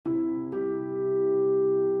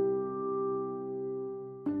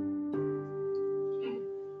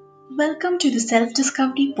Welcome to the Self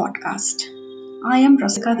Discovery Podcast. I am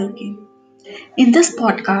Rasika Durge. In this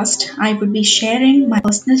podcast, I would be sharing my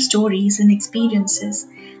personal stories and experiences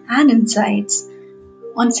and insights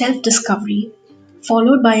on self discovery,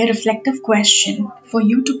 followed by a reflective question for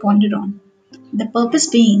you to ponder on. The purpose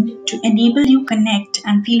being to enable you connect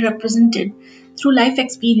and feel represented through life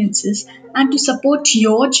experiences and to support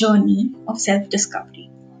your journey of self discovery.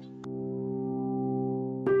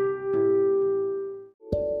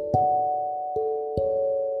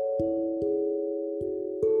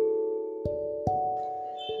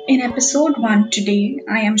 In episode 1 today,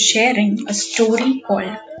 I am sharing a story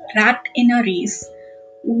called Rat in a Race,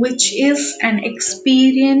 which is an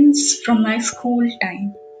experience from my school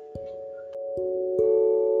time.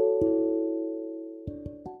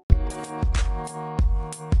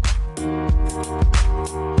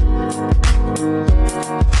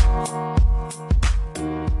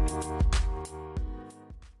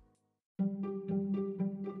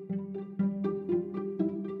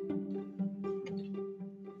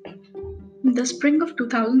 The spring of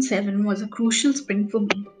 2007 was a crucial spring for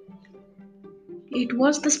me. It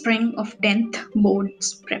was the spring of 10th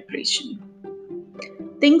boards preparation.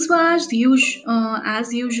 Things were as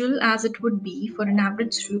usual as it would be for an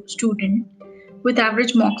average student with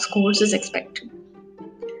average mock scores as expected.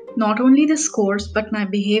 Not only the scores, but my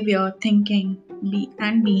behavior, thinking,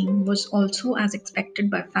 and being was also as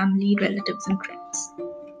expected by family, relatives, and friends.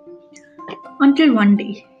 Until one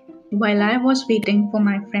day, while I was waiting for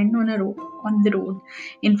my friend on the road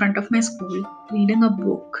in front of my school, reading a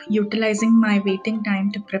book, utilizing my waiting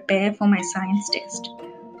time to prepare for my science test,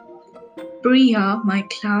 Priya, my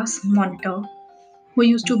class monitor, who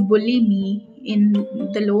used to bully me in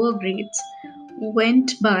the lower grades,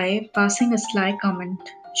 went by passing a sly comment.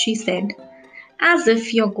 She said, "As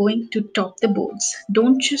if you're going to top the boards,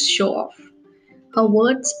 don't just show off." Her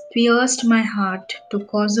words pierced my heart to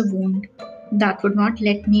cause a wound that would not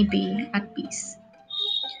let me be at peace.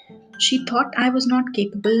 She thought I was not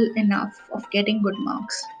capable enough of getting good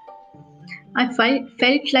marks. I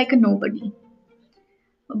felt like a nobody.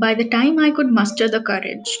 By the time I could muster the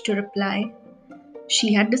courage to reply,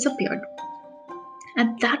 she had disappeared.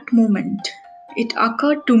 At that moment, it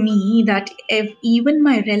occurred to me that if even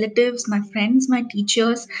my relatives, my friends, my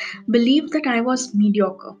teachers believed that I was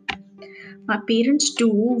mediocre, my parents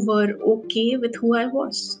too were okay with who I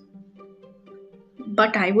was.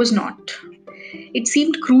 But I was not. It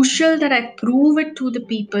seemed crucial that I prove it to the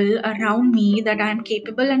people around me that I am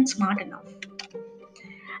capable and smart enough,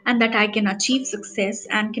 and that I can achieve success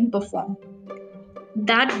and can perform.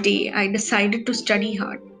 That day, I decided to study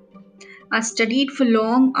hard. I studied for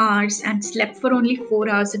long hours and slept for only 4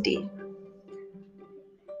 hours a day.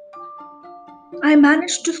 I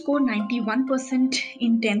managed to score 91%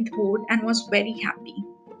 in 10th board and was very happy.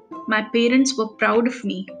 My parents were proud of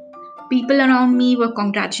me. People around me were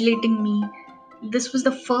congratulating me. This was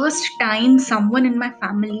the first time someone in my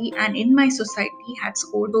family and in my society had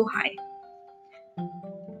scored so high.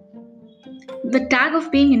 The tag of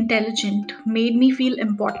being intelligent made me feel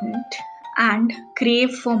important and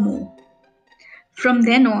crave for more. From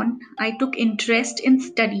then on, I took interest in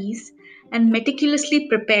studies and meticulously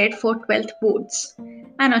prepared for 12th boards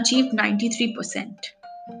and achieved 93%.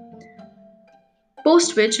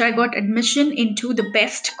 Post which I got admission into the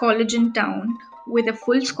best college in town with a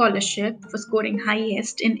full scholarship for scoring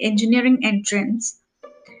highest in engineering entrance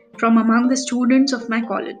from among the students of my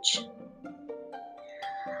college.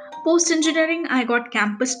 Post engineering, I got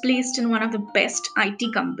campus placed in one of the best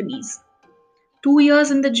IT companies. 2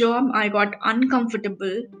 years in the job, I got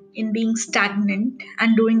uncomfortable in being stagnant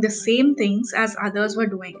and doing the same things as others were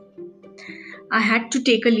doing. I had to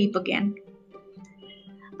take a leap again.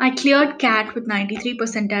 I cleared CAT with 93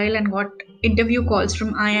 percentile and got interview calls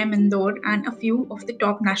from IIM Indore and a few of the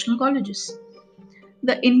top national colleges.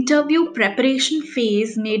 The interview preparation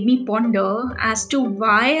phase made me ponder as to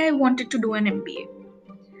why I wanted to do an MBA.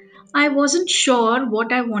 I wasn't sure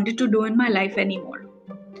what I wanted to do in my life anymore.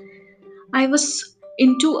 I was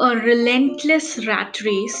into a relentless rat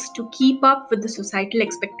race to keep up with the societal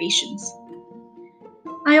expectations.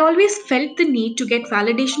 I always felt the need to get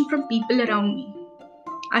validation from people around me.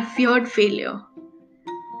 I feared failure.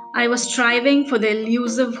 I was striving for the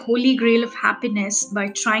elusive holy grail of happiness by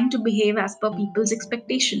trying to behave as per people's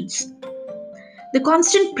expectations. The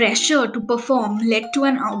constant pressure to perform led to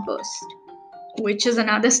an outburst, which is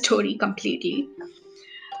another story completely.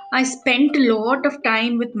 I spent a lot of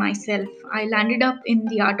time with myself. I landed up in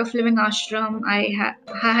the Art of Living ashram. I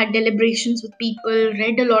had deliberations with people,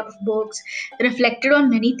 read a lot of books, reflected on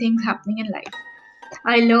many things happening in life.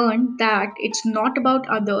 I learned that it's not about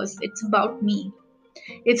others, it's about me.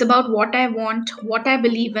 It's about what I want, what I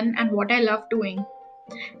believe in, and what I love doing.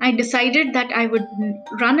 I decided that I would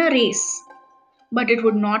run a race, but it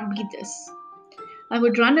would not be this. I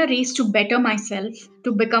would run a race to better myself,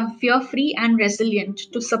 to become fear free and resilient,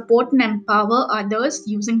 to support and empower others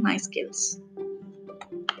using my skills.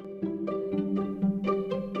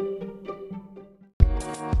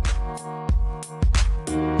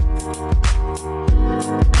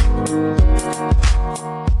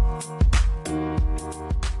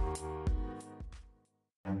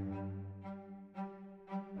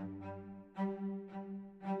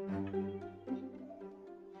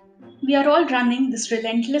 We are all running this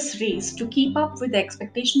relentless race to keep up with the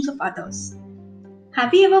expectations of others.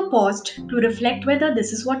 Have you ever paused to reflect whether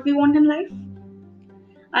this is what we want in life?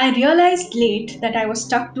 I realized late that I was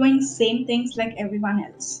stuck doing same things like everyone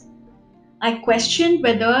else. I questioned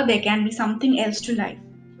whether there can be something else to life.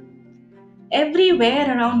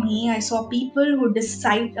 Everywhere around me, I saw people who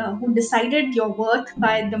decided your worth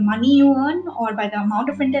by the money you earn, or by the amount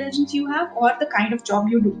of intelligence you have, or the kind of job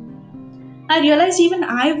you do. I realized even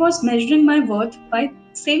I was measuring my worth by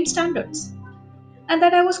same standards, and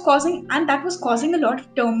that was causing a lot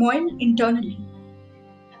of turmoil internally.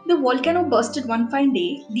 The volcano bursted one fine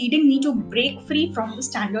day, leading me to break free from the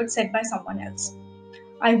standards set by someone else.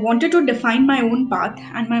 I wanted to define my own path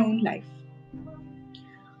and my own life.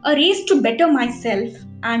 A race to better myself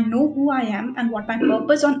and know who I am and what my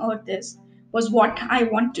purpose on earth is was what I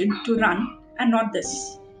wanted to run, and not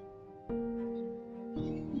this.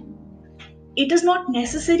 It is not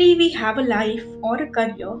necessary we have a life or a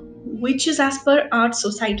career which is as per our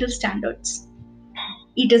societal standards.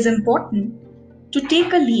 It is important to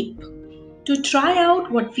take a leap, to try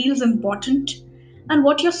out what feels important and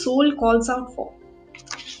what your soul calls out for,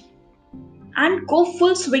 and go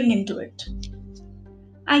full swing into it.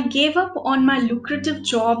 I gave up on my lucrative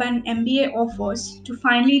job and MBA offers to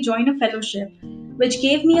finally join a fellowship, which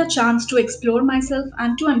gave me a chance to explore myself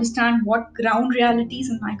and to understand what ground realities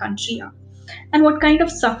in my country are and what kind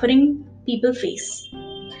of suffering people face.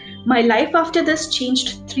 My life after this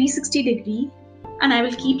changed 360-degree, and I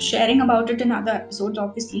will keep sharing about it in other episodes,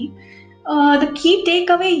 obviously. The key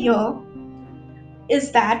takeaway here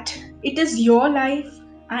is that it is your life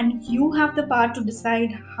and you have the power to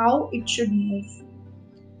decide how it should move.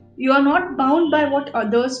 You are not bound by what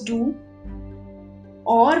others do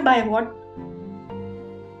or by what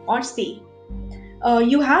or say.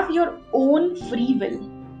 You have your own free will.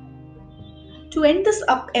 To end this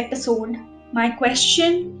up episode, my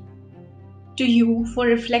question to you for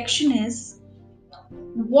reflection is,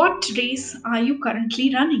 what race are you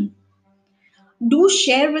currently running? Do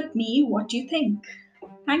share with me what you think.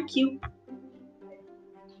 Thank you.